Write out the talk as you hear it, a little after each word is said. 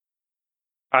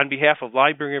On behalf of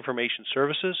Library Information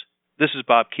Services, this is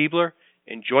Bob Keebler,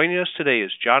 and joining us today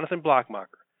is Jonathan Blattmachr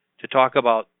to talk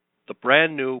about the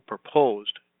brand new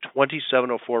proposed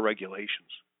 2704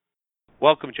 regulations.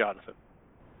 Welcome, Jonathan.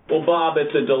 Well, Bob,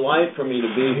 it's a delight for me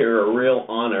to be here, a real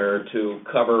honor to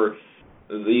cover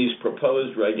these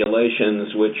proposed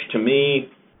regulations, which to me,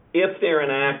 if they're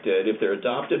enacted, if they're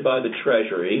adopted by the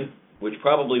Treasury, which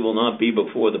probably will not be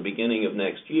before the beginning of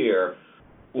next year,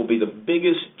 will be the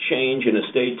biggest change in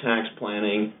estate tax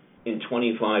planning in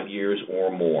 25 years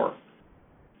or more.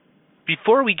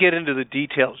 Before we get into the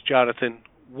details, Jonathan,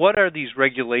 what are these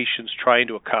regulations trying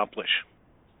to accomplish?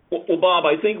 Well, Bob,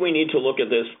 I think we need to look at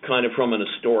this kind of from an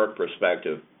historic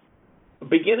perspective.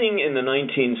 Beginning in the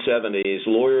 1970s,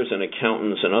 lawyers and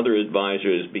accountants and other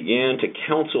advisors began to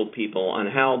counsel people on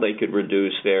how they could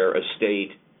reduce their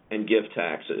estate and gift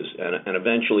taxes and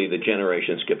eventually the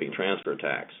generation skipping transfer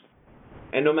tax.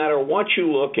 And no matter what you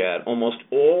look at, almost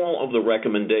all of the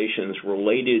recommendations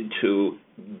related to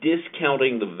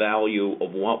discounting the value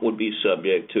of what would be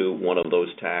subject to one of those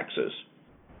taxes.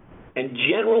 And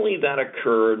generally that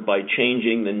occurred by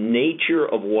changing the nature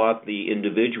of what the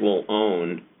individual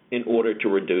owned in order to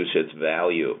reduce its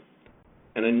value.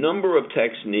 And a number of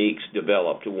techniques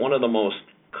developed. One of the most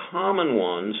common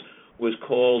ones was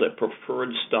called a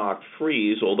preferred stock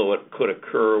freeze, although it could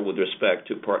occur with respect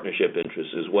to partnership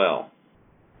interests as well.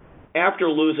 After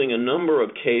losing a number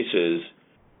of cases,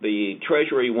 the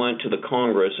Treasury went to the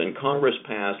Congress, and Congress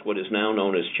passed what is now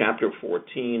known as Chapter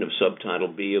 14 of Subtitle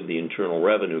B of the Internal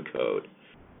Revenue Code.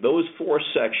 Those four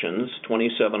sections,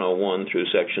 2701 through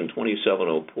Section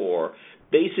 2704,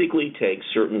 basically take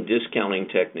certain discounting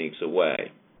techniques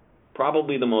away.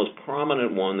 Probably the most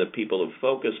prominent one that people have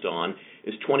focused on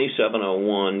is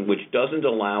 2701, which doesn't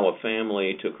allow a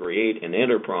family to create an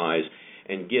enterprise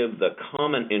and give the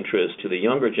common interest to the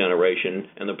younger generation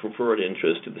and the preferred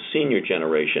interest to the senior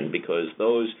generation, because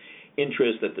those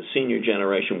interests that the senior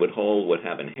generation would hold would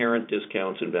have inherent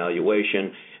discounts in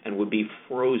valuation and would be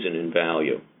frozen in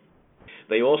value.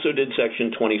 They also did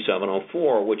Section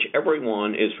 2704, which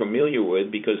everyone is familiar with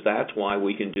because that's why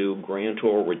we can do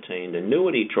grantor retained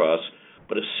annuity trusts,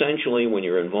 but essentially when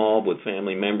you're involved with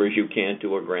family members, you can't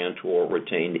do a grantor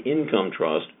retained income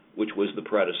trust, which was the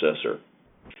predecessor.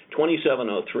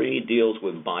 2703 deals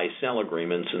with buy-sell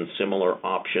agreements and similar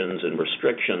options and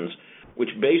restrictions, which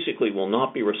basically will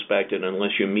not be respected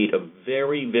unless you meet a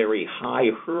very, very high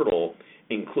hurdle,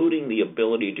 including the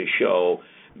ability to show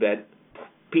that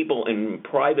people in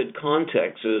private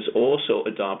contexts also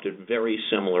adopted very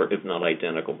similar, if not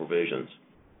identical, provisions.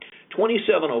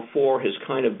 2704 has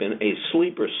kind of been a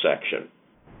sleeper section.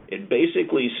 It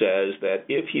basically says that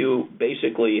if you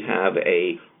basically have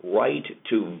a right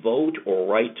to vote or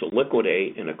right to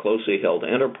liquidate in a closely held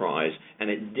enterprise and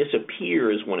it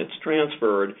disappears when it's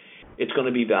transferred, it's going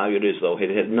to be valued as though it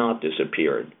had not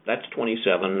disappeared. That's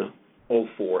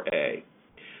 2704A.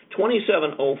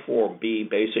 2704B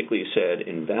basically said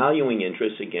in valuing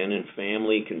interests, again in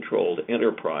family-controlled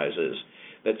enterprises,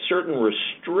 that certain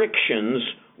restrictions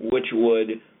which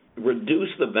would reduce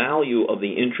the value of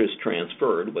the interest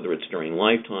transferred, whether it's during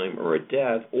lifetime or a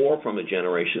death, or from a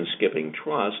generation-skipping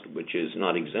trust, which is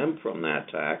not exempt from that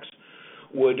tax,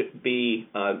 would be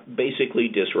basically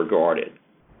disregarded.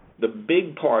 The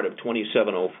big part of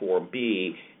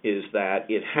 2704B is that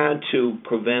it had to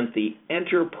prevent the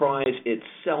enterprise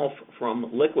itself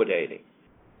from liquidating.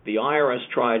 The IRS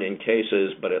tried in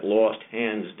cases, but it lost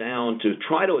hands down to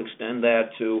try to extend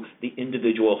that to the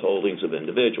individual holdings of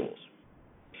individuals.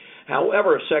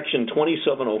 However, Section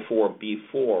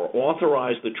 2704B4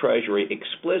 authorized the Treasury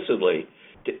explicitly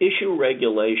to issue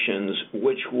regulations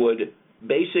which would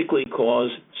basically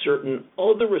cause certain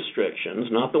other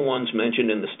restrictions, not the ones mentioned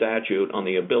in the statute, on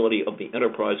the ability of the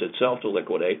enterprise itself to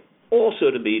liquidate, also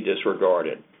to be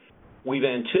disregarded. We've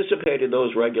anticipated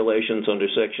those regulations under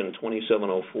Section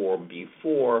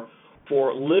 2704B4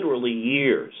 for literally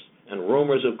years, and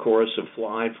rumors, of course, have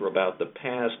flied for about the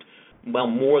past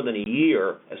more than a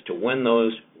year as to when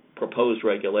those proposed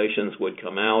regulations would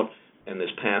come out, and this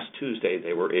past Tuesday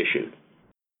they were issued.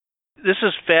 This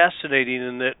is fascinating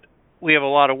in that we have a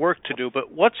lot of work to do,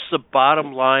 but what's the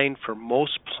bottom line for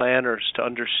most planners to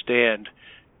understand?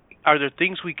 Are there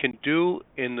things we can do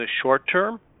in the short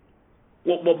term?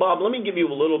 Well, Bob, let me give you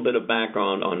a little bit of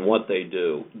background on what they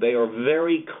do. They are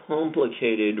very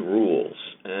complicated rules,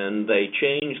 and they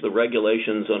change the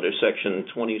regulations under Section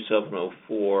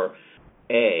 2704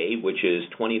 A, which is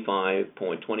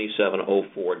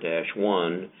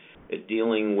 25.2704-1,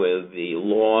 dealing with the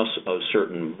loss of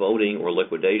certain voting or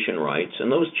liquidation rights,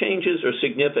 and those changes are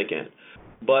significant.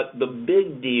 But the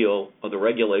big deal of the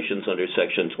regulations under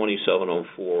Section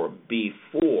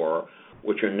 2704B4,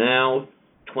 which are now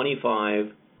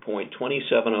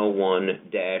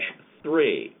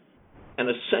 25.2701-3, and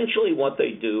essentially what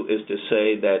they do is to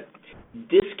say that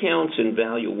discounts in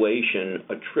valuation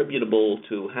attributable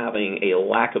to having a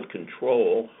lack of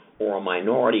control or a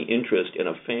minority interest in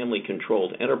a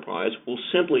family-controlled enterprise will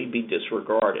simply be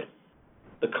disregarded.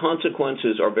 The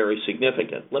consequences are very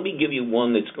significant. Let me give you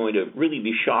one that's going to really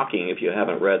be shocking if you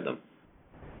haven't read them.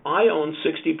 I own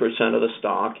 60% of the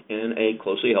stock in a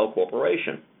closely held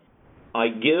corporation. I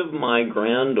give my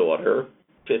granddaughter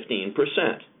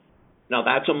 15%. Now,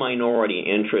 that's a minority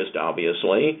interest,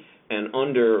 obviously, and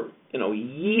under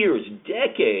years,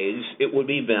 decades, it would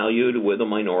be valued with a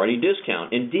minority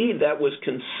discount. Indeed, that was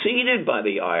conceded by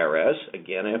the IRS,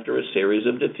 again after a series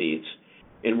of defeats,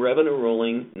 in Revenue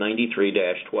Ruling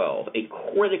 93-12, a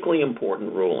critically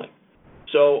important ruling.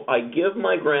 So I give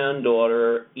my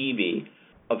granddaughter, Evie,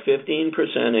 a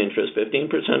 15% interest,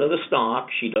 15% of the stock.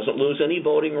 She doesn't lose any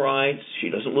voting rights. She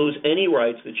doesn't lose any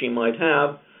rights that she might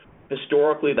have.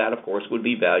 Historically, that, of course, would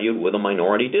be valued with a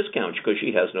minority discount because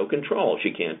she has no control.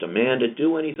 She can't demand to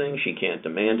do anything. She can't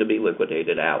demand to be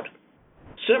liquidated out.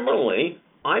 Similarly,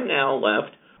 I'm now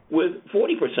left with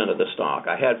 40% of the stock.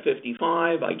 I had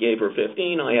 55. I gave her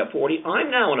 15. I have 40. I'm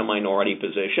now in a minority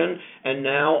position, and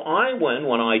now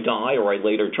when I die or I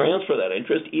later transfer that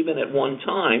interest, even at one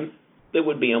time, there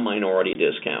would be a minority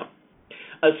discount.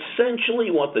 Essentially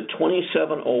what the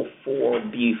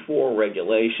 2704B4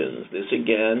 regulations, this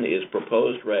again is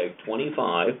proposed Reg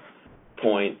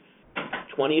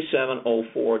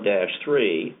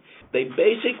 25.2704-3, they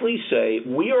basically say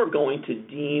we are going to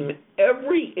deem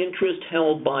every interest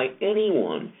held by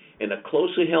anyone in a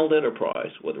closely held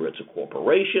enterprise, whether it's a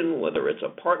corporation, whether it's a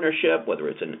partnership, whether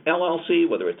it's an LLC,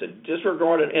 whether it's a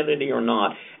disregarded entity or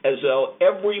not, as though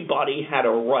everybody had a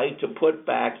right to put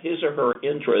back his or her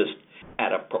interest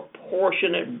at a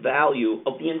proportionate value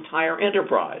of the entire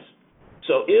enterprise.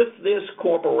 So if this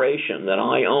corporation that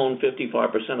I own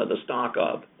 55% of the stock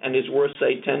of and is worth,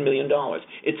 say, $10 million,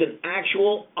 it's an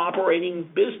actual operating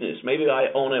business. Maybe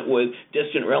I own it with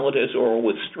distant relatives or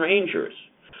with strangers.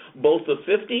 Both the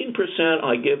 15%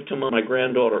 I give to my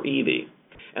granddaughter Evie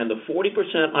and the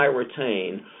 40% I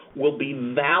retain will be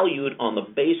valued on the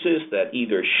basis that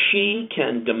either she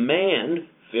can demand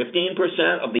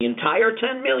 15% of the entire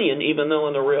 $10 million, even though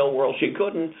in the real world she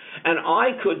couldn't, and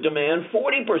I could demand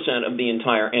 40% of the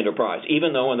entire enterprise,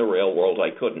 even though in the real world I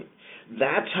couldn't.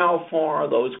 That's how far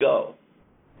those go.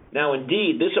 Now,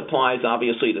 indeed, this applies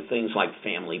obviously to things like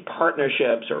family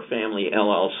partnerships or family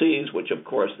LLCs, which of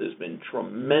course there's been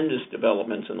tremendous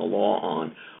developments in the law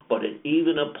on, but it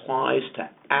even applies to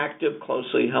active,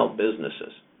 closely held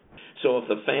businesses. So if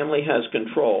the family has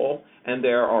control, and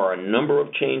there are a number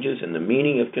of changes in the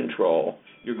meaning of control,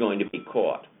 you're going to be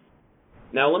caught.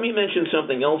 Now, let me mention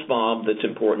something else, Bob, that's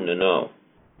important to know.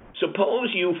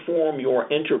 Suppose you form your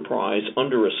enterprise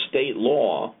under a state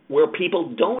law where people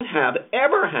don't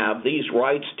ever have these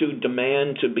rights to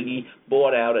demand to be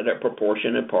bought out at a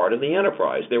proportionate part of the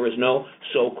enterprise. There is no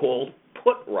so-called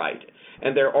put right.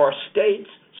 And there are states,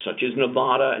 such as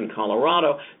Nevada and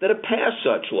Colorado, that have passed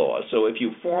such laws. So if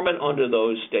you form it under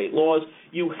those state laws,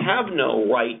 you have no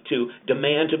right to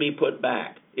demand to be put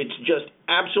back. It's just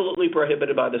absolutely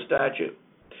prohibited by the statute.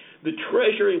 The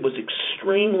Treasury was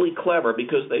extremely clever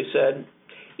because they said,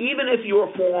 even if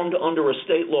you're formed under a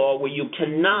state law where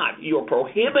you're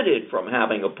prohibited from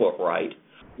having a put right,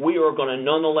 we are going to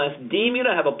nonetheless deem you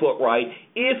to have a put right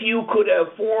if you could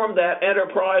have formed that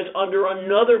enterprise under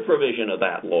another provision of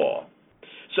that law.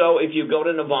 So if you go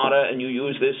to Nevada and you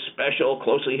use this special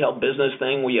closely held business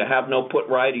thing where you have no put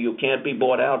right or you can't be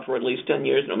bought out for at least 10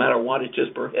 years, no matter what, it's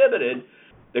just prohibited,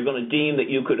 they're going to deem that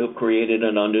you could have created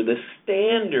it under the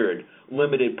standard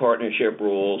limited partnership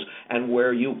rules and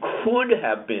where you could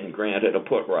have been granted a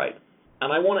put right.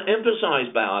 And I want to emphasize,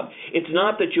 Bob, it's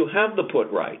not that you have the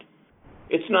put right.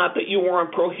 It's not that you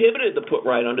weren't prohibited the put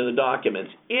right under the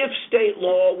documents. If state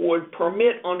law would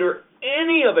permit under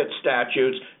any of its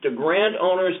statutes to grant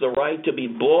owners the right to be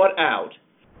bought out,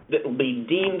 that will be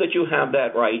deemed that you have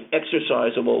that right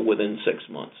exercisable within 6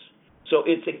 months. So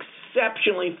it's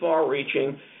exceptionally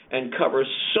far-reaching and covers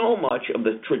so much of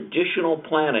the traditional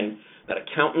planning that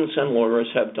accountants and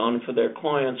lawyers have done for their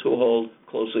clients who hold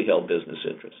closely held business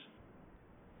interests.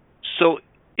 So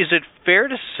is it fair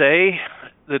to say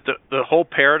that the whole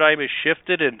paradigm has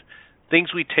shifted and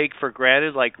things we take for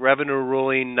granted, like Revenue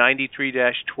Ruling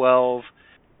 93-12,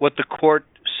 what the court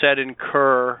said in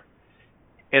Kerr,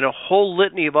 and a whole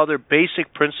litany of other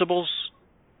basic principles,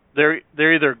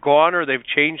 they're either gone or they've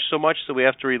changed so much that we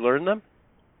have to relearn them?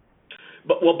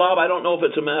 Well, Bob, I don't know if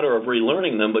it's a matter of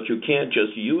relearning them, but you can't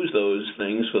just use those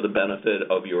things for the benefit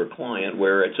of your client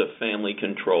where it's a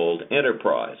family-controlled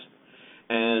enterprise.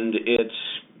 And it's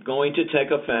going to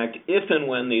take effect if and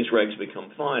when these regs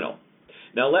become final.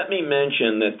 Now, let me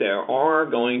mention that there are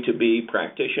going to be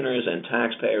practitioners and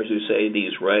taxpayers who say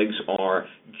these regs are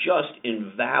just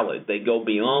invalid. They go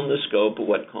beyond the scope of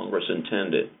what Congress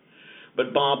intended.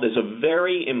 But, Bob, there's a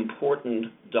very important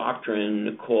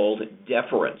doctrine called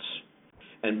deference.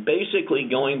 And basically,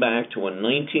 going back to a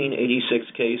 1986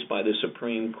 case by the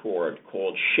Supreme Court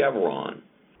called Chevron,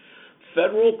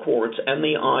 federal courts and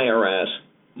the IRS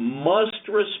must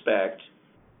respect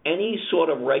any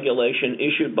sort of regulation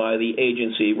issued by the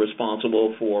agency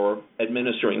responsible for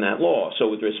administering that law. So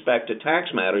with respect to tax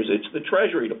matters, it's the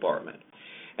Treasury Department.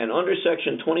 And under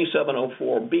Section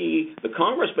 2704B, the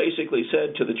Congress basically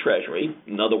said to the Treasury,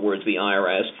 in other words, the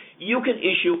IRS, you can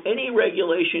issue any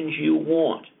regulations you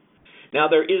want. Now,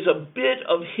 there is a bit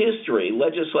of history,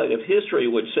 legislative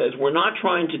history, which says we're not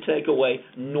trying to take away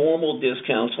normal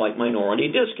discounts like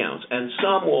minority discounts. And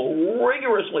some will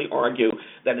rigorously argue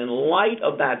that in light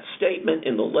of that statement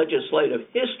in the legislative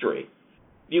history,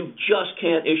 you just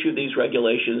can't issue these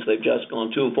regulations. They've just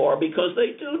gone too far because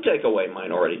they do take away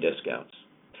minority discounts.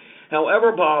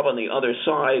 However, Bob, on the other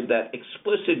side, that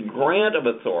explicit grant of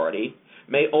authority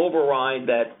may override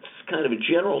that kind of a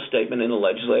general statement in the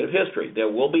legislative history.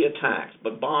 There will be a tax.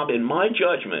 But, Bob, in my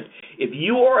judgment, if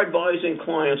you are advising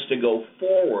clients to go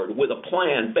forward with a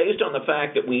plan based on the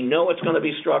fact that we know it's going to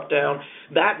be struck down,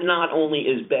 that not only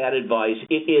is bad advice,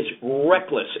 it is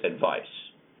reckless advice.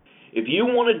 If you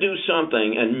want to do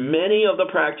something, and many of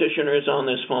the practitioners on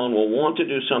this phone will want to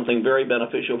do something very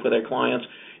beneficial for their clients,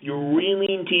 you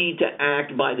really need to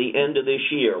act by the end of this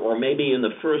year or maybe in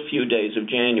the first few days of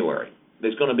January.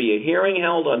 There's going to be a hearing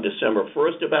held on December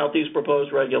 1st about these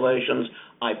proposed regulations.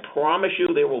 I promise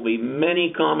you there will be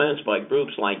many comments by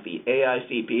groups like the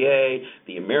AICPA,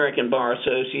 the American Bar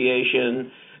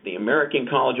Association, the American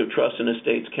College of Trust and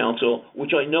Estates Council, which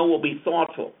I know will be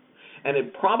thoughtful. And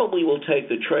it probably will take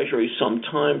the Treasury some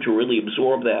time to really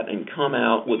absorb that and come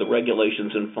out with the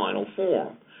regulations in final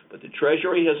form. But the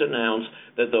Treasury has announced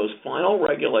that those final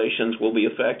regulations will be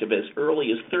effective as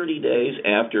early as 30 days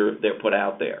after they're put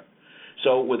out there.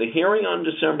 So with a hearing on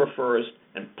December 1st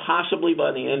and possibly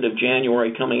by the end of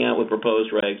January coming out with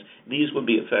proposed regs, these would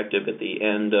be effective at the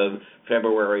end of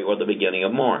February or the beginning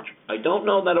of March. I don't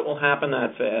know that it will happen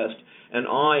that fast, and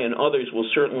I and others will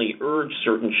certainly urge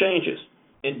certain changes.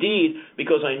 Indeed,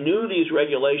 because I knew these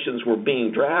regulations were being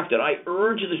drafted, I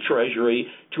urged the Treasury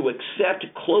to accept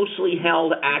closely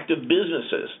held active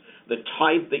businesses, the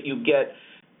type that you get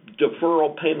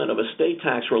deferral payment of estate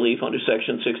tax relief under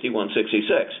Section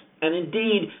 6166. And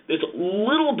indeed, there's a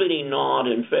little bitty nod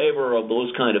in favor of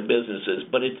those kind of businesses,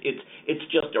 but it's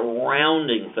just a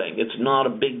rounding thing. It's not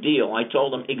a big deal. I told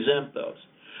them exempt those.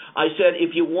 I said,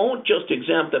 if you won't just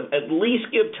exempt them, at least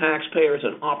give taxpayers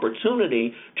an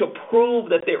opportunity to prove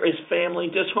that there is family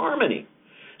disharmony.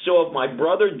 So if my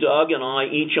brother Doug and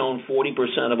I each own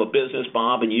 40% of a business,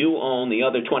 Bob, and you own the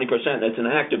other 20% that's an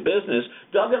active business,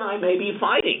 Doug and I may be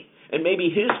fighting. And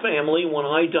maybe his family, when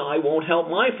I die, won't help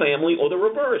my family or the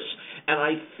reverse. And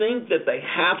I think that they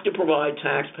have to provide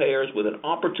taxpayers with an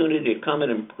opportunity to come in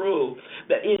and prove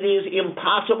that it is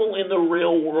impossible in the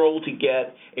real world to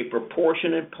get a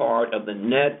proportionate part of the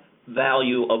net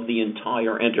value of the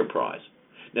entire enterprise.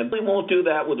 Now, we won't do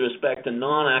that with respect to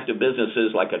non-active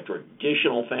businesses like a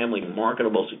traditional family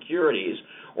marketable securities,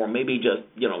 or maybe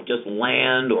just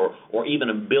land or even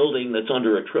a building that's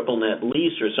under a triple net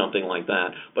lease or something like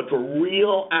that. But for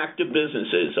real active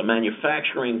businesses, a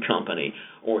manufacturing company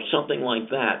or something like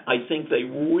that, I think they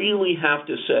really have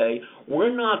to say,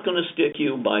 we're not going to stick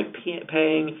you by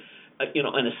paying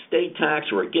an estate tax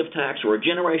or a gift tax or a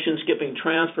generation-skipping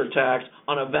transfer tax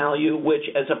on a value which,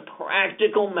 as a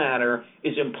practical matter,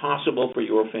 is impossible for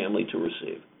your family to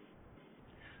receive.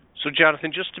 So,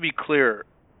 Jonathan, just to be clear,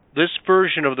 this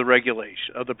version of the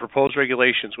regulation, of the proposed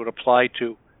regulations, would apply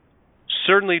to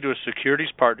certainly to a securities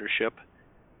partnership,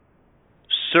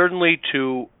 certainly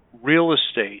to real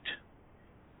estate,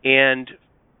 and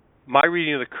my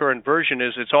reading of the current version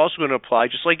is it's also going to apply,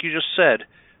 just like you just said,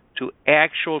 to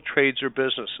actual trades or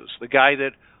businesses. The guy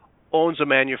that owns a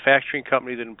manufacturing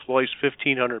company that employs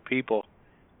 1,500 people,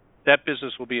 that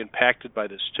business will be impacted by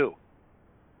this too.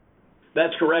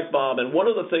 That's correct, Bob. And one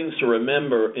of the things to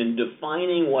remember in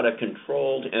defining what a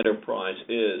controlled enterprise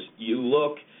is, you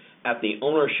look at the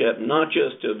ownership not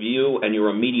just of you and your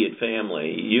immediate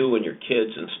family, you and your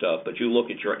kids and stuff, but you look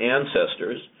at your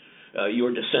ancestors,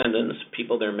 your descendants,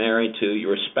 people they're married to,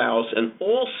 your spouse, and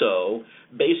also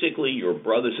basically your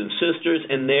brothers and sisters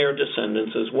and their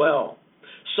descendants as well.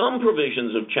 Some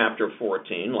provisions of Chapter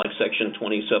 14, like Section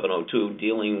 2702,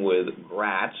 dealing with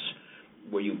grats,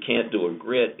 where you can't do a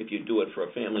grit if you do it for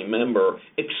a family member,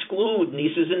 exclude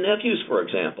nieces and nephews, for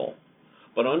example.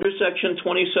 But under Section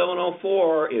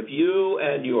 2704, if you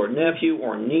and your nephew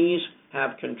or niece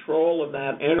have control of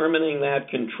that, implementing that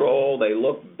control, they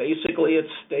look basically at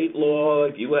state law.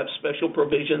 If you have special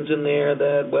provisions in there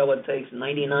that, well, it takes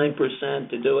 99%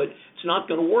 to do it, it's not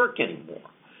going to work anymore.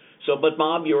 So, but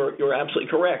Bob, you're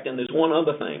absolutely correct. And there's one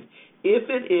other thing. If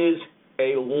it is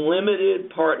a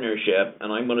limited partnership,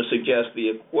 and I'm going to suggest the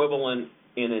equivalent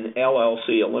in an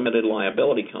LLC, a limited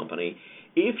liability company,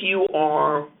 if you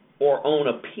are or own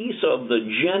a piece of the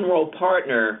general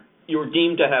partner, you're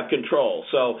deemed to have control.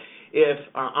 So if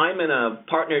I'm in a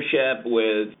partnership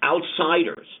with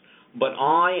outsiders, but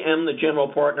I am the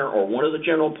general partner or one of the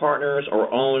general partners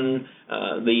or own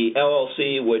the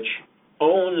LLC, which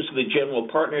owns the general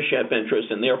partnership interest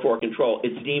and therefore control,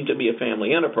 it's deemed to be a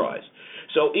family enterprise.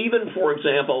 So even, for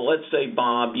example, let's say,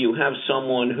 Bob, you have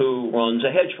someone who runs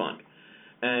a hedge fund,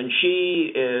 and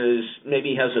she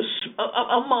maybe has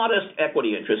a modest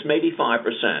equity interest, maybe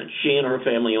 5%. She and her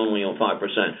family only own 5%,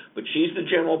 but she's the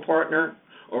general partner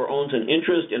or owns an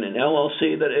interest in an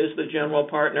LLC that is the general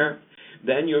partner.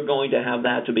 Then you're going to have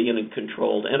that to be in a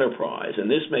controlled enterprise. And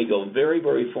this may go very,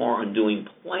 very far on doing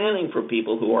planning for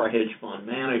people who are hedge fund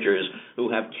managers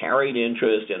who have carried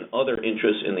interest and other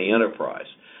interests in the enterprise.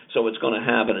 So it's going to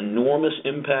have an enormous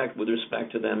impact with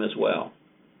respect to them as well.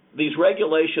 These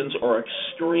regulations are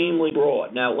extremely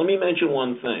broad. Now, let me mention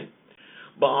one thing.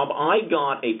 Bob, I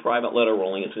got a private letter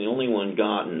ruling, it's the only one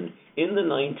gotten, in the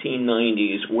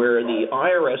 1990s where the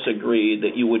IRS agreed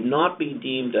that you would not be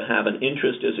deemed to have an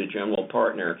interest as a general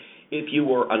partner if you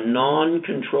were a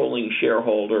non-controlling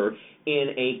shareholder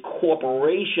in a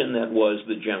corporation that was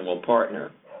the general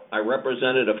partner. I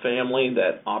represented a family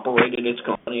that operated its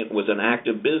company. It was an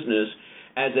active business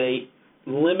as a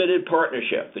limited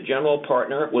partnership. The general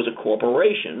partner was a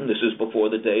corporation. This is before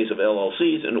the days of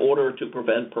LLCs, in order to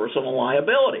prevent personal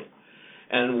liability.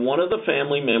 And one of the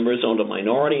family members owned a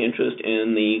minority interest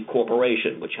in the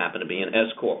corporation, which happened to be an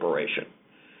S corporation.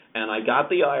 And I got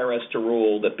the IRS to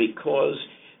rule that because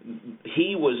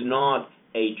he was not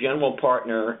a general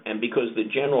partner, and because the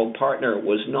general partner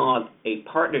was not a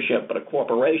partnership but a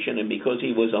corporation, and because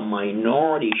he was a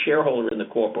minority shareholder in the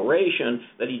corporation,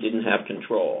 that he didn't have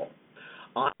control.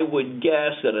 I would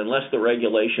guess that unless the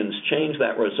regulations change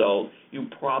that result, you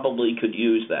probably could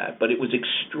use that. But it was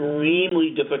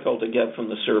extremely difficult to get from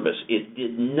the service. It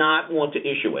did not want to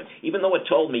issue it, even though it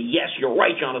told me, yes, you're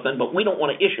right, Jonathan, but we don't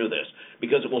want to issue this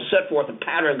because it will set forth a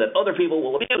pattern that other people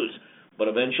will abuse. But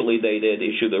eventually they did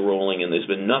issue the ruling, and there's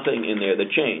been nothing in there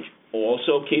that changed.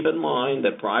 Also keep in mind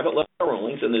that private letter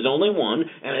rulings, and there's only one,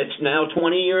 and it's now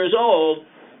 20 years old,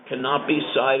 cannot be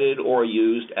cited or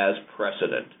used as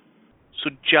precedent. So,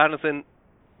 Jonathan,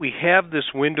 we have this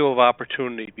window of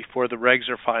opportunity before the regs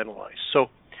are finalized. So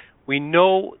we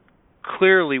know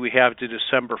clearly we have to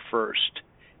December 1st,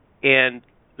 and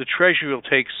the Treasury will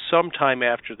take some time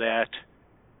after that.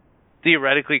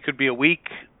 Theoretically, it could be a week,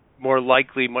 more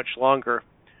likely much longer,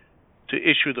 to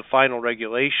issue the final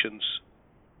regulations.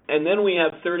 And then we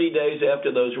have 30 days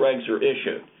after those regs are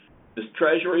issued. The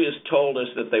Treasury has told us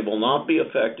that they will not be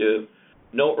effective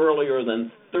no earlier than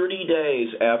 30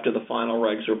 days after the final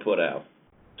regs are put out.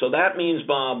 So that means,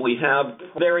 Bob, we have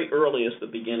very earliest the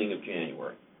beginning of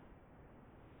January.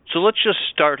 So let's just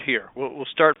start here. We'll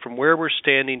start from where we're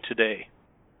standing today.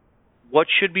 What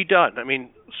should be done? I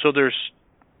mean, so there's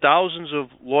thousands of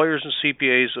lawyers and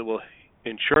CPAs that will,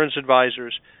 insurance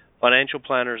advisors, financial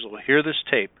planners that will hear this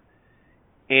tape,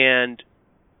 and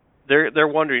they're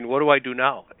wondering, what do I do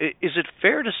now? Is it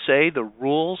fair to say the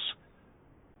rules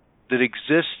that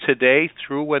exist today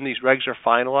through when these regs are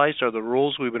finalized are the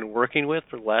rules we've been working with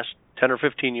for the last 10 or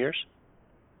 15 years?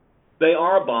 They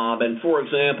are, Bob. And for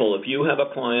example, if you have a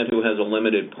client who has a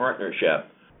limited partnership,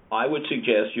 I would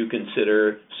suggest you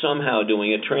consider somehow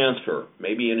doing a transfer,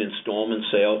 maybe an installment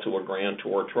sale to a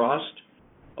grantor trust.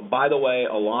 By the way,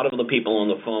 a lot of the people on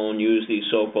the phone use these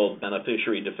so-called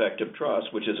beneficiary defective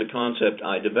trusts, which is a concept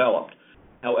I developed.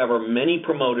 However, many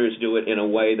promoters do it in a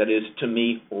way that is, to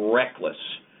me, reckless.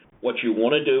 What you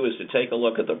want to do is to take a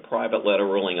look at the private letter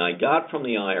ruling I got from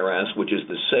the IRS, which is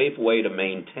the safe way to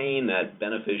maintain that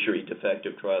beneficiary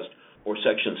defective trust or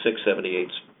Section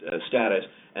 678 status.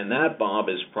 And that, Bob,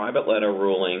 is private letter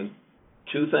ruling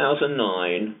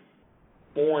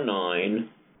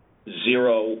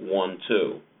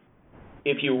 2009-49012.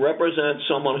 If you represent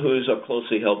someone who's a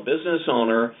closely held business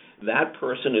owner, that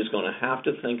person is going to have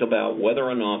to think about whether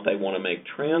or not they want to make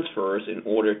transfers in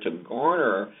order to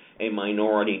garner a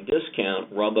minority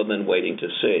discount rather than waiting to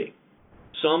see.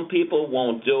 Some people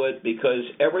won't do it because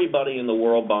everybody in the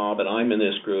world, Bob, and I'm in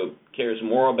this group, cares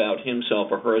more about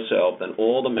himself or herself than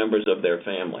all the members of their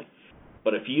family.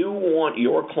 But if you want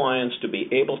your clients to be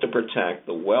able to protect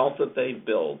the wealth that they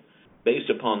build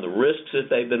based upon the risks that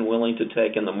they've been willing to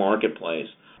take in the marketplace,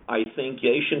 I think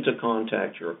you should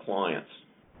contact your clients.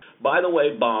 By the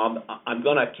way, Bob,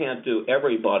 can't do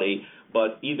everybody,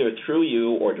 but either through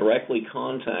you or directly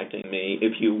contacting me,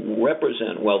 if you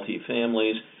represent wealthy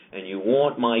families and you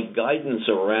want my guidance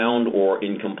around or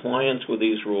in compliance with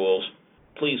these rules,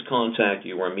 please contact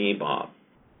you or me, Bob.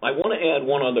 I want to add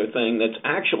one other thing that's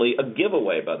actually a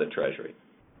giveaway by the Treasury.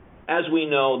 As we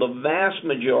know, the vast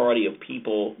majority of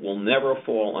people will never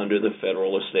fall under the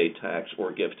federal estate tax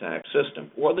or gift tax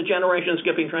system or the generation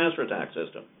skipping transfer tax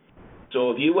system.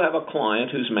 So if you have a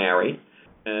client who's married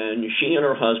and she and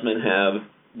her husband have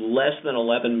less than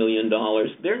 $11 million,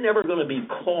 they're never going to be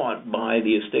caught by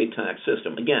the estate tax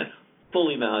system. Again,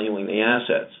 fully valuing the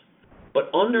assets. But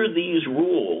under these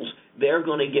rules, they're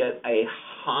going to get a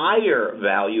higher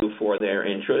value for their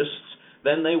interests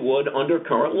than they would under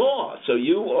current law. So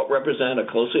you represent a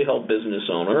closely held business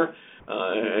owner.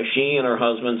 She and her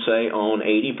husband, say, own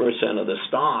 80% of the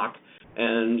stock.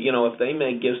 And, if they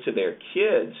make gifts to their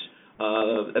kids,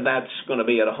 that's going to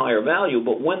be at a higher value.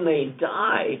 But when they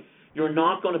die, you're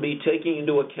not going to be taking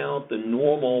into account the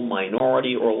normal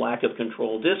minority or lack of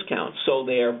control discount. So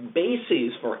their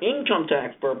bases for income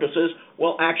tax purposes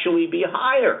will actually be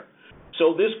higher.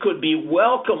 So this could be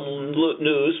welcome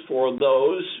news for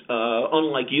those,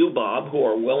 unlike you, Bob, who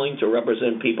are willing to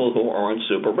represent people who aren't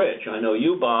super rich. I know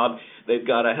you, Bob, they've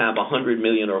got to have $100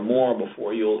 million or more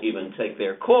before you'll even take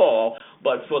their call.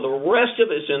 But for the rest of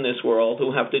us in this world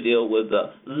who have to deal with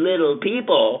the little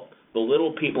people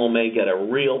may get a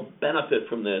real benefit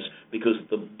from this because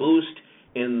the boost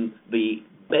in the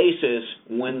basis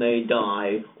when they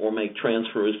die or make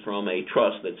transfers from a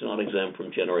trust that's not exempt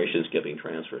from generation skipping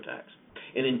transfer tax.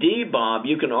 And indeed, Bob,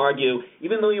 you can argue,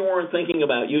 even though you weren't thinking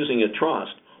about using a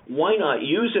trust, why not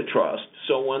use a trust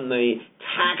so when the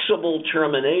taxable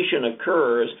termination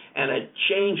occurs and a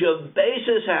change of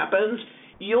basis happens,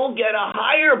 you'll get a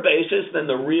higher basis than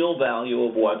the real value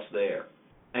of what's there.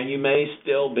 And you may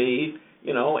still be,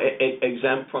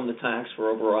 exempt from the tax for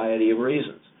a variety of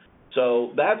reasons.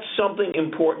 So that's something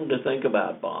important to think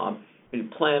about, Bob, in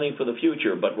planning for the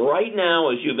future. But right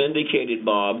now, as you've indicated,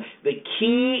 Bob, the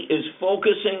key is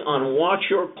focusing on what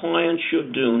your clients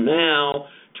should do now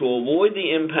to avoid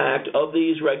the impact of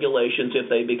these regulations if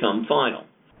they become final.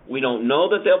 We don't know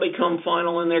that they'll become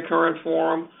final in their current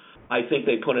form. I think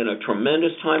they put in a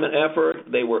tremendous time and effort.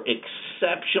 They were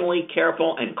exceptionally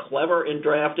careful and clever in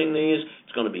drafting these.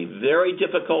 It's going to be very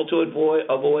difficult to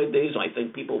avoid these. I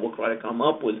think people will try to come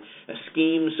up with a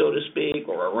scheme, so to speak,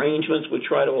 or arrangements would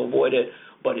try to avoid it,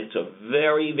 but it's a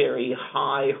very, very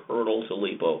high hurdle to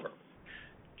leap over.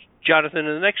 Jonathan,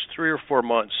 in the next 3 or 4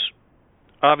 months,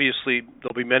 obviously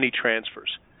there'll be many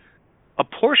transfers. A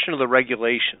portion of the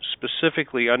regulations,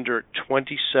 specifically under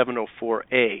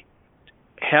 2704A,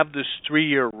 have this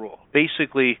 3-year rule.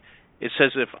 Basically, it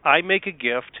says if I make a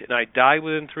gift and I die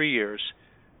within 3 years,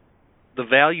 the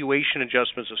valuation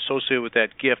adjustments associated with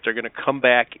that gift are going to come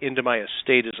back into my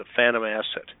estate as a phantom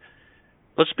asset.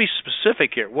 Let's be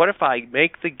specific here. What if I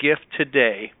make the gift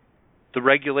today, the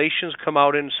regulations come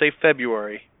out in, say,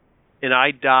 February, and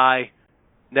I die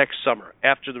next summer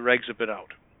after the regs have been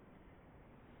out?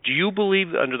 Do you believe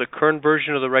that under the current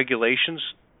version of the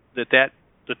regulations that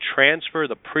the transfer,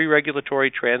 the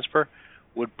pre-regulatory transfer,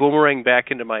 would boomerang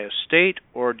back into my estate,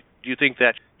 or do you think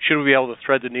that should we be able to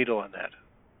thread the needle on that?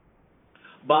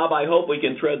 Bob, I hope we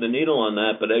can thread the needle on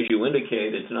that, but as you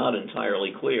indicate, it's not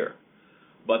entirely clear.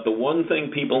 But the one thing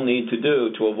people need to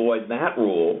do to avoid that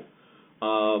rule,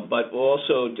 but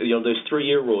also, this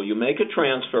 3-year rule. You make a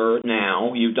transfer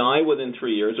now, you die within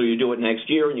 3 years, or you do it next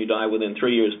year and you die within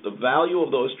 3 years. The value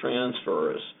of those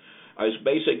transfers is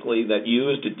basically that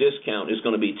used discount is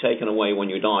going to be taken away when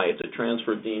you die. It's a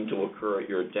transfer deemed to occur at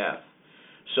your death.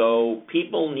 So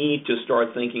people need to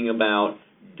start thinking about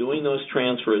doing those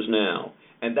transfers now.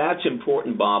 And that's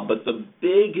important, Bob, but the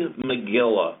big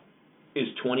Megillah is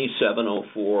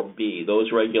 2704B,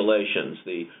 those regulations,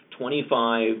 the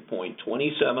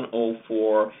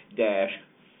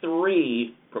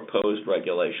 25.2704-3 proposed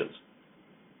regulations.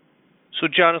 So,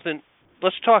 Jonathan,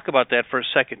 let's talk about that for a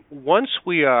second. Once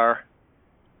we are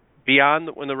beyond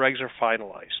when the regs are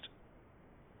finalized,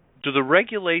 do the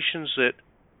regulations that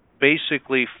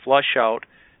basically flush out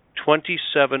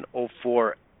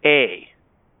 2704A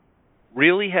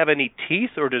really have any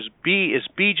teeth, or is B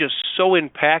just so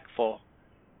impactful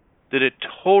that it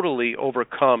totally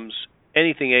overcomes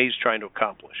anything A is trying to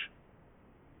accomplish?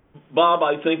 Bob,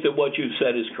 I think that what you've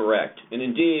said is correct. And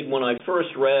indeed, when I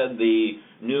first read the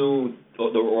new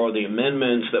or the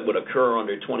amendments that would occur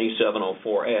under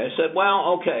 2704A, I said,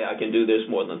 well, okay, I can do this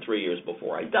more than 3 years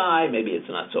before I die. Maybe it's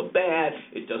not so bad.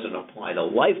 It doesn't apply to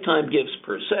lifetime gifts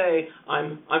per se.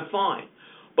 I'm fine.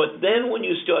 But then when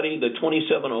you study the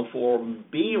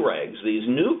 2704B regs, these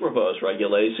new proposed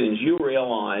regulations, you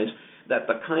realize that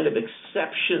the kind of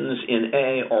exceptions in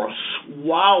A are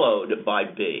swallowed by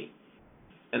B.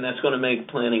 And that's going to make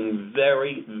planning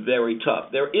very, very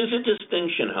tough. There is a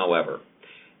distinction, however.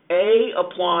 A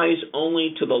applies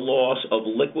only to the loss of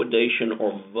liquidation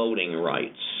or voting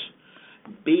rights.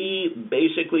 B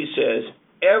basically says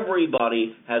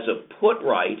everybody has a put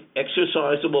right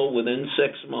exercisable within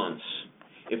 6 months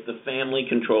if the family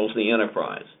controls the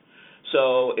enterprise.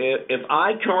 So if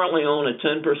I currently own a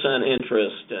 10%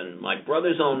 interest and my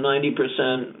brothers own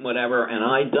 90%, whatever, and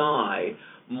I die,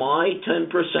 my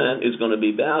 10% is going to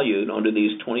be valued under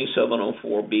these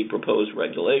 2704B proposed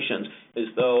regulations as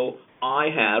though I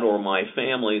had, or my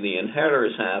family, the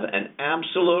inheritors have, an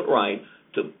absolute right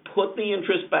to put the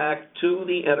interest back to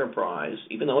the enterprise,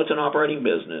 even though it's an operating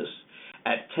business,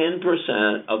 at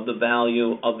 10% of the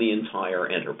value of the entire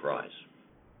enterprise.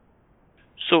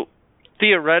 So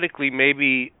theoretically,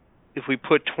 maybe if we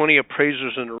put 20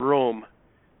 appraisers in a room,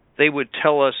 they would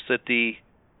tell us that the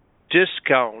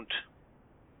discount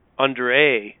under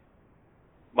A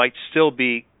might still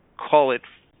be, call it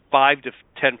 5 to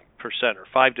 10% or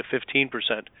 5 to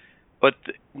 15%, but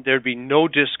there'd be no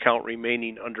discount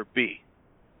remaining under B.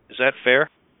 Is that fair?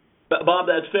 Bob,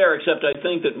 that's fair, except I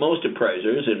think that most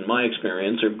appraisers, in my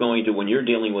experience, are going to, when you're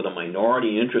dealing with a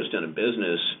minority interest in a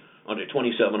business under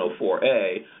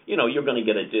 2704A, you're going to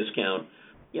get a discount.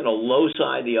 Low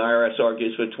side, the IRS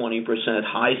argues for 20%,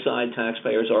 high side,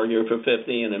 taxpayers argue for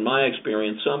 50%, and in my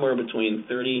experience, somewhere between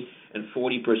 30 and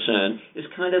 40% is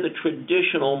kind of the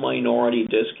traditional minority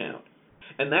discount.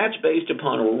 And that's based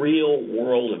upon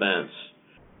real-world events.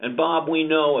 And Bob, we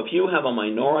know if you have a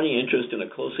minority interest in a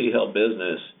closely held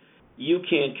business, you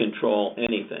can't control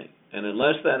anything. And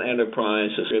unless that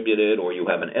enterprise is distributed, or you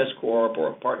have an S-corp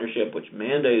or a partnership which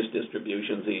mandates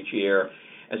distributions each year,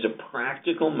 as a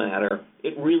practical matter,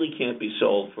 it really can't be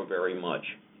sold for very much.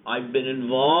 I've been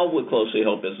involved with closely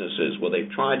held businesses where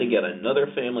they've tried to get another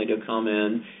family to come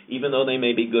in, even though they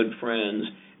may be good friends,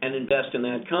 and invest in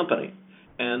that company.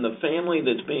 And the family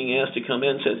that's being asked to come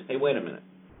in says, hey, wait a minute.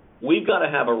 We've got to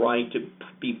have a right to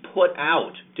be put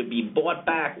out, to be bought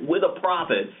back with a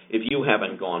profit if you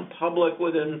haven't gone public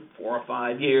within 4 or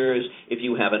 5 years, if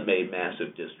you haven't made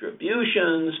massive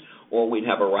distributions, or we'd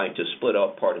have a right to split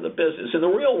up part of the business. In the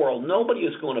real world, nobody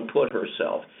is going to put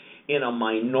herself in a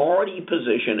minority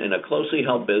position in a closely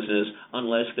held business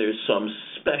unless there's some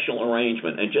special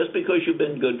arrangement. And just because you've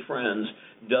been good friends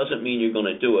doesn't mean you're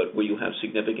going to do it where you have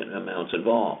significant amounts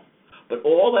involved. But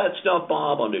all that stuff,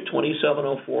 Bob, under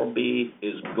 2704B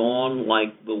is gone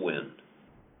like the wind.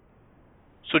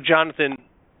 So, Jonathan,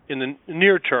 in the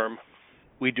near term,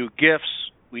 we do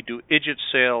gifts, we do idget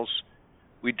sales,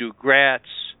 we do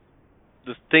grats,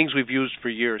 the things we've used for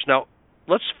years. Now,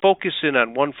 let's focus in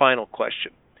on one final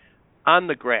question. On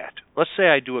the grat, let's say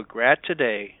I do a grat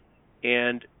today,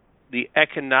 and the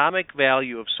economic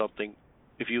value of something,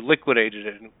 if you liquidated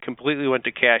it and completely went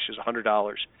to cash, is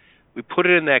 $100. We put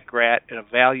it in that grat at a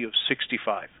value of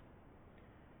 $65.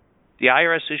 The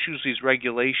IRS issues these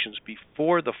regulations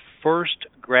before the first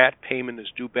grat payment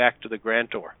is due back to the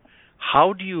grantor.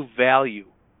 How do you value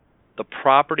the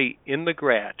property in the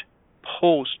grat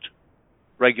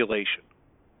post-regulation?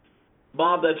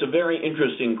 Bob, that's a very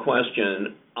interesting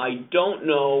question. I don't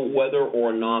know whether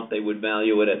or not they would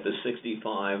value it at the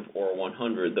 65 or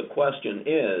 100. The question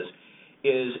is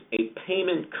a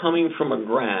payment coming from a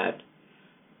grat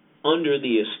under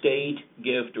the estate,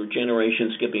 gift, or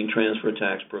generation skipping transfer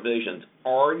tax provisions?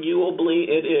 Arguably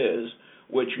it is,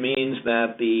 which means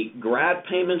that the grat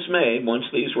payments made, once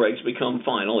these regs become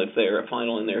final, if they're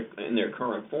final in their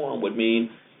current form, would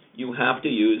mean you have to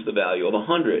use the value of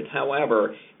 100.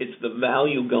 However, it's the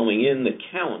value going in that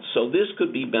counts, so this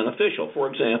could be beneficial. For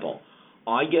example,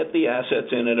 I get the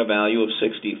assets in at a value of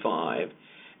 65,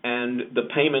 and the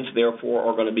payments, therefore,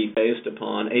 are going to be based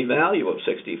upon a value of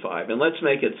 65. And let's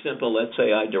make it simple. Let's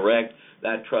say I direct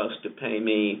that trust to pay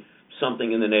me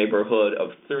something in the neighborhood of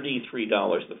 $33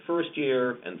 the first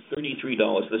year and $33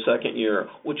 the second year,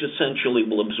 which essentially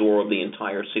will absorb the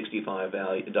entire $65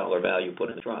 value put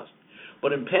in the trust.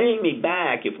 But in paying me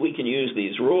back, if we can use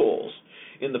these rules,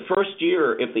 in the first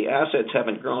year, if the assets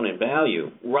haven't grown in value,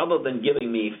 rather than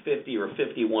giving me 50 or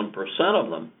 51%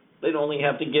 of them, they'd only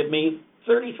have to give me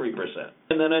 33%.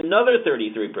 And then another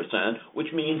 33%, which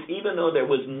means even though there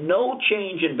was no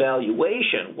change in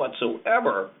valuation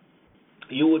whatsoever,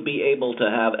 you would be able to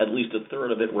have at least a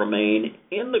third of it remain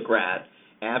in the GRAT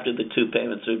after the two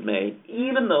payments are made,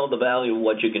 even though the value of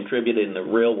what you contributed in the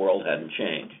real world hadn't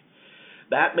changed.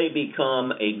 That may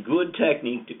become a good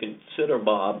technique to consider,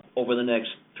 Bob, over the next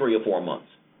 3 or 4 months.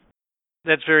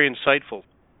 That's very insightful.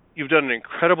 You've done an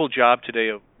incredible job today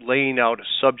of laying out a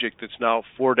subject that's now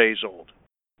 4 days old.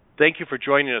 Thank you for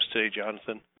joining us today,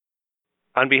 Jonathan.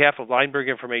 On behalf of Lineberg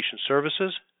Information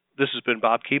Services, this has been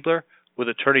Bob Keebler with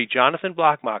attorney Jonathan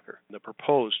Blattmachr on the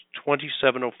proposed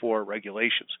 2704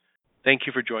 regulations. Thank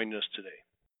you for joining us today.